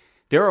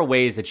 There are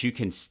ways that you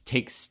can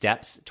take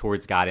steps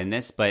towards God in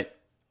this, but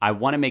I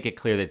want to make it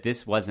clear that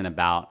this wasn't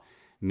about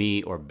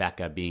me or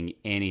Becca being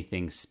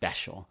anything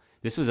special.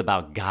 This was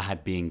about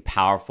God being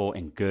powerful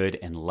and good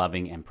and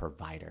loving and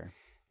provider.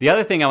 The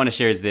other thing I want to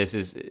share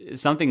is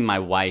something my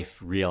wife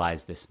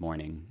realized this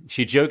morning.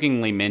 She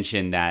jokingly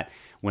mentioned that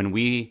when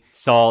we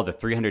saw the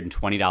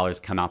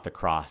 $320 come out the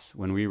cross,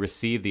 when we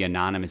received the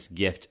anonymous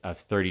gift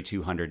of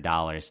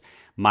 $3,200,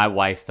 my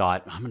wife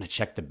thought, I'm going to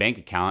check the bank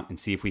account and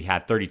see if we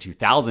have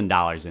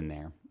 $32,000 in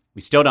there.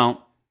 We still don't,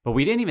 but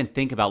we didn't even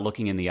think about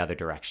looking in the other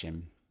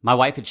direction. My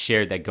wife had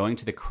shared that going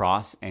to the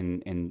cross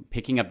and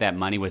picking up that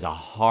money was a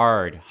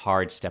hard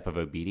step of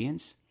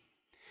obedience.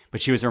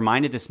 But she was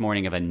reminded this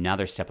morning of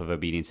another step of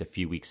obedience a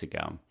few weeks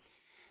ago.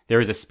 There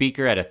was a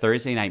speaker at a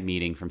Thursday night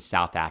meeting from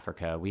South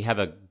Africa. We have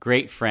a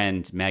great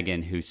friend,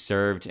 Megan, who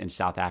served in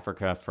South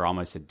Africa for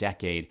almost a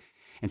decade.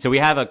 And so we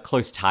have a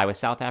close tie with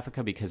South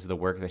Africa because of the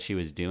work that she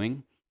was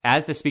doing.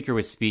 As the speaker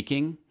was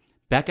speaking,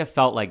 Becca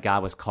felt like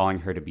God was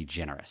calling her to be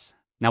generous.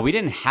 Now, we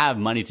didn't have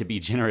money to be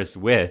generous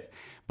with,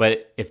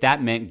 but if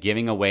that meant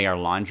giving away our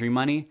laundry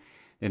money,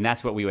 then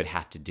that's what we would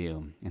have to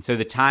do. And so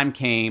the time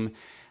came,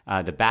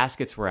 the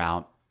baskets were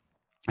out,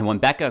 and when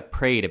Becca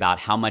prayed about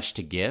how much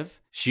to give,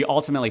 she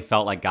ultimately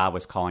felt like God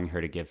was calling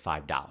her to give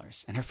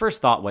 $5. And her first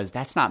thought was,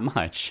 that's not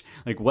much.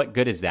 Like, what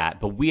good is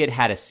that? But we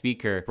had a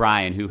speaker,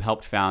 Brian, who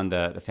helped found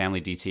the family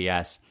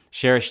DTS,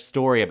 share a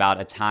story about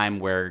a time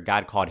where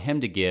God called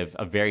him to give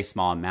a very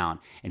small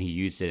amount, and he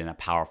used it in a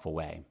powerful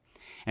way.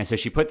 And so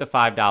she put the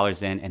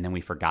 $5 in, and then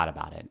we forgot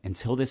about it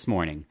until this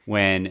morning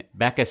when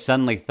Becca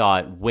suddenly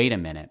thought, wait a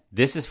minute,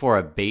 this is for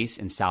a base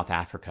in South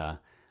Africa.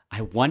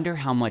 I wonder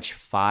how much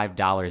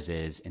 $5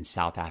 is in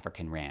South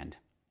African Rand.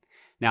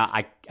 Now,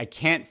 I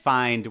can't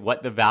find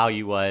what the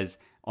value was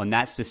on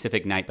that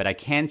specific night, but I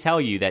can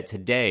tell you that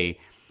today,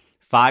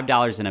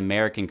 $5 in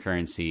American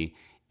currency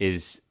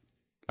is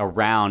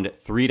around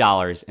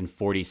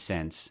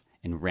 $3.40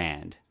 in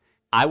Rand.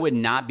 I would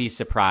not be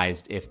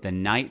surprised if the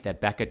night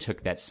that Becca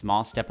took that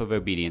small step of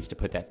obedience to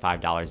put that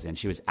 $5 in,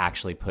 she was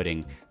actually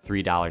putting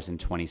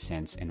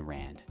 $3.20 in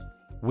Rand.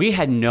 We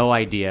had no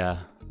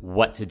idea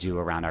what to do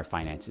around our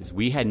finances.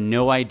 We had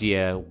no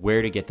idea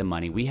where to get the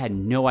money. We had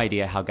no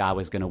idea how God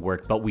was going to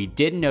work, but we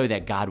did know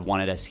that God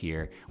wanted us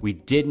here. We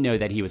did know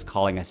that He was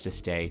calling us to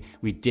stay.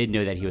 We did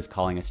know that He was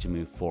calling us to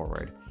move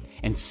forward.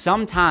 And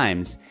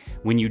sometimes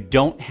when you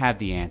don't have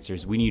the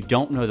answers, when you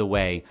don't know the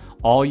way,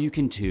 all you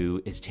can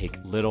do is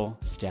take little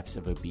steps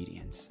of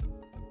obedience.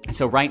 And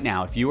so right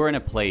now, if you are in a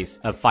place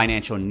of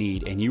financial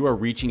need and you are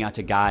reaching out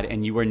to God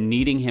and you are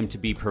needing Him to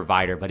be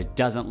provider, but it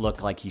doesn't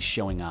look like He's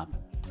showing up,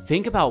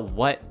 think about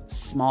what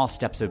small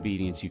steps of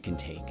obedience you can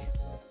take.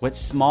 What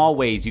small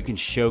ways you can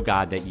show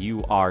God that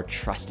you are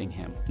trusting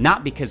Him.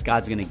 Not because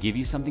God's going to give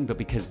you something, but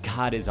because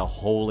God is a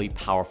holy,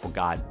 powerful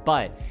God.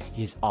 But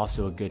He is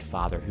also a good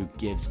Father who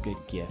gives good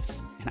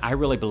gifts. And I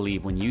really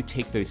believe when you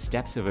take those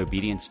steps of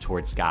obedience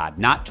towards God,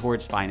 not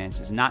towards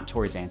finances, not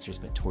towards answers,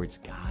 but towards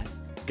God,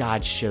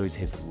 God shows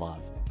His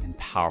love in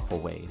powerful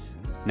ways.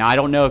 Now, I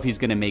don't know if He's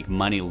going to make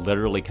money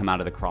literally come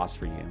out of the cross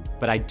for you,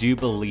 but I do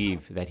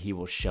believe that He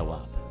will show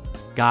up.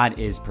 God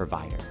is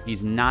provider.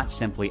 He's not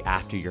simply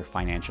after your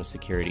financial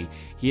security.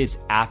 He is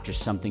after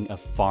something of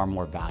far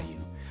more value,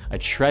 a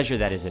treasure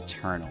that is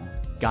eternal.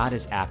 God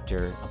is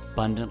after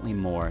abundantly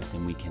more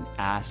than we can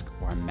ask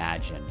or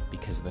imagine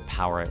because of the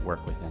power at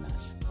work within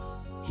us.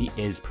 He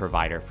is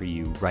provider for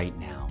you right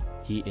now.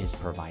 He is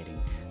providing.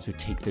 So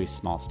take those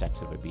small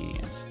steps of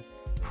obedience.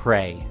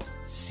 Pray,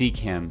 seek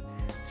Him,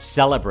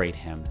 celebrate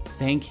Him,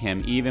 thank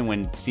Him even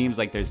when it seems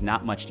like there's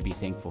not much to be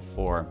thankful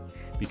for.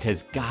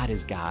 Because God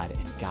is God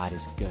and God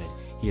is good.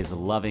 He is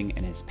loving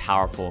and is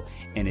powerful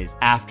and is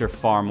after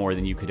far more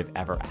than you could have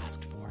ever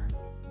asked for.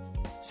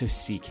 So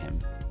seek Him,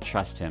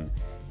 trust Him,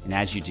 and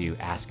as you do,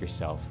 ask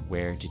yourself,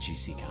 where did you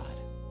see God?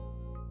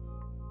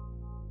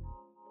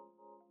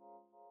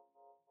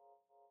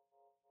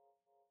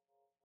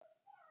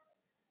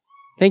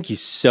 Thank you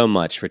so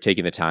much for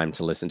taking the time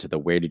to listen to the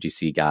Where Did You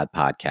See God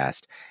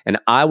podcast. And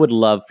I would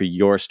love for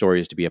your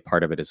stories to be a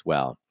part of it as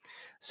well.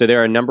 So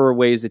there are a number of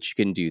ways that you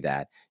can do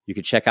that. You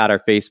can check out our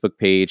Facebook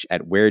page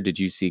at Where Did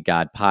You See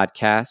God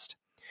Podcast.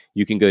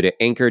 You can go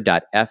to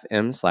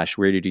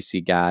anchor.fm/Where Did You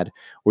See God,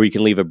 or you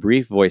can leave a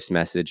brief voice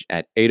message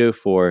at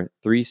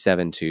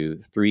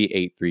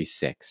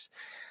 804-372-3836.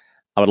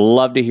 I would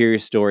love to hear your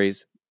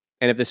stories.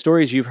 And if the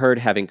stories you've heard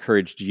have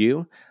encouraged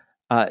you,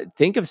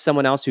 think of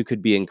someone else who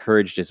could be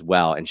encouraged as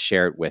well and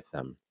share it with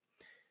them.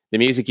 The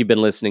music you've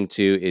been listening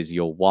to is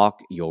You'll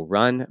Walk, You'll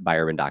Run by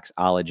Urban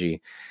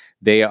Doxology.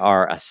 They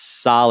are a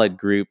solid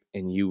group,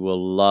 and you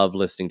will love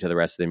listening to the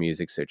rest of their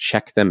music, so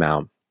check them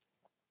out.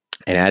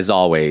 And as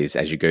always,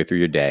 as you go through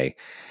your day,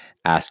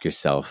 ask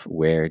yourself,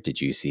 where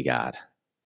did you see God?